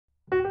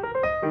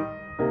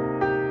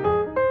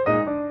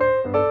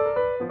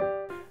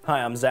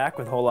Hi, I'm Zach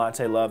with Whole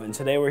Latte Love, and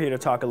today we're here to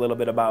talk a little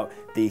bit about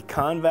the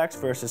convex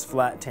versus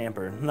flat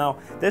tamper. Now,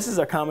 this is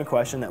a common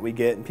question that we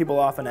get, and people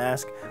often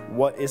ask,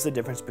 what is the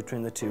difference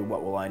between the two?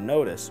 What will I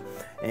notice?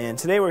 And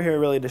today we're here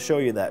really to show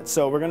you that.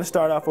 So we're going to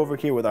start off over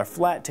here with our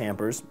flat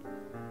tampers,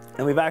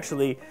 and we've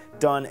actually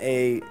done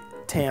a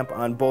tamp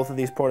on both of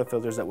these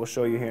portafilters that we'll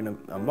show you here in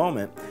a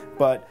moment.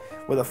 But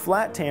with a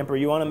flat tamper,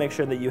 you want to make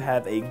sure that you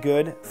have a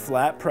good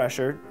flat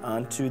pressure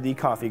onto the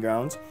coffee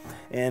grounds.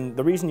 And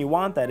the reason you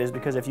want that is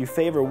because if you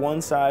favor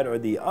one side or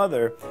the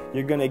other,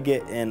 you're going to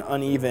get an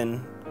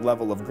uneven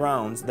level of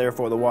grounds.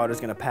 Therefore, the water is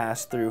going to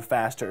pass through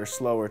faster or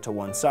slower to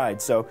one side.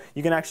 So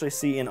you can actually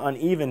see an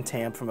uneven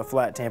tamp from a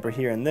flat tamper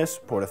here in this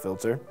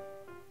portafilter.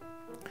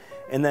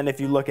 And then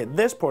if you look at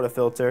this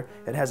portafilter,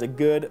 it has a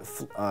good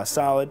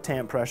solid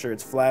tamp pressure.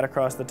 It's flat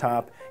across the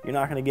top. You're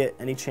not going to get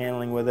any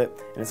channeling with it,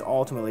 and it's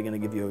ultimately going to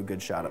give you a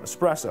good shot of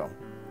espresso.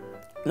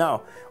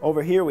 Now,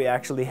 over here we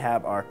actually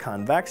have our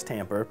convex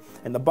tamper,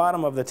 and the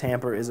bottom of the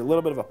tamper is a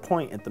little bit of a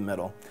point at the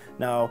middle.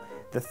 Now,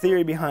 the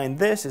theory behind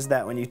this is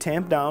that when you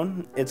tamp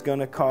down, it's going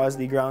to cause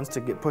the grounds to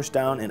get pushed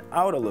down and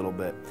out a little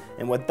bit.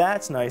 And what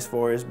that's nice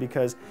for is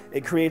because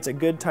it creates a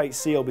good tight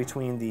seal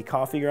between the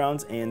coffee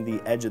grounds and the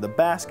edge of the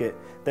basket.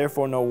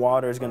 Therefore, no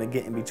water is going to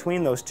get in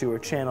between those two or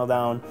channel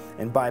down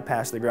and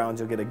bypass the grounds.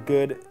 You'll get a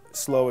good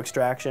slow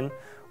extraction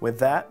with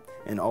that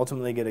and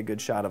ultimately get a good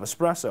shot of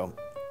espresso.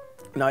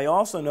 Now you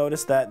also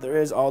notice that there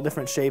is all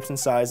different shapes and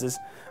sizes.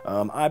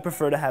 I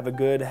prefer to have a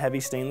good heavy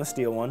stainless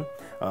steel one.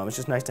 It's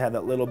just nice to have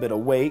that little bit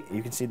of weight.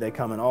 You can see they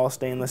come in all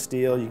stainless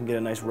steel. You can get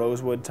a nice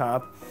rosewood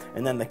top.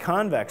 And then the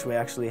convex we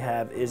actually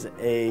have is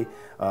a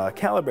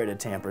calibrated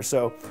tamper.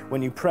 So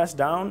when you press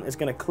down, it's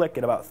going to click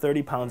at about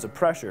 30 pounds of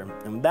pressure.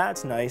 And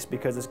that's nice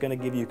because it's going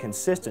to give you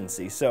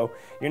consistency. So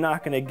you're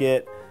not going to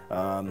get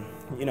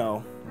you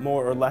know,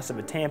 more or less of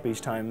a tamp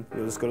each time.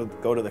 You'll just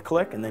go to the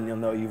click, and then you'll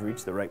know you've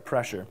reached the right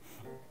pressure.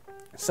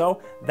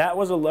 So that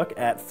was a look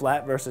at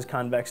flat versus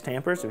convex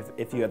tampers.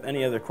 If you have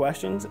any other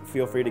questions,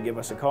 feel free to give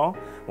us a call.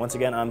 Once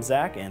again, I'm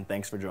Zach, and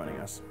thanks for joining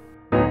us.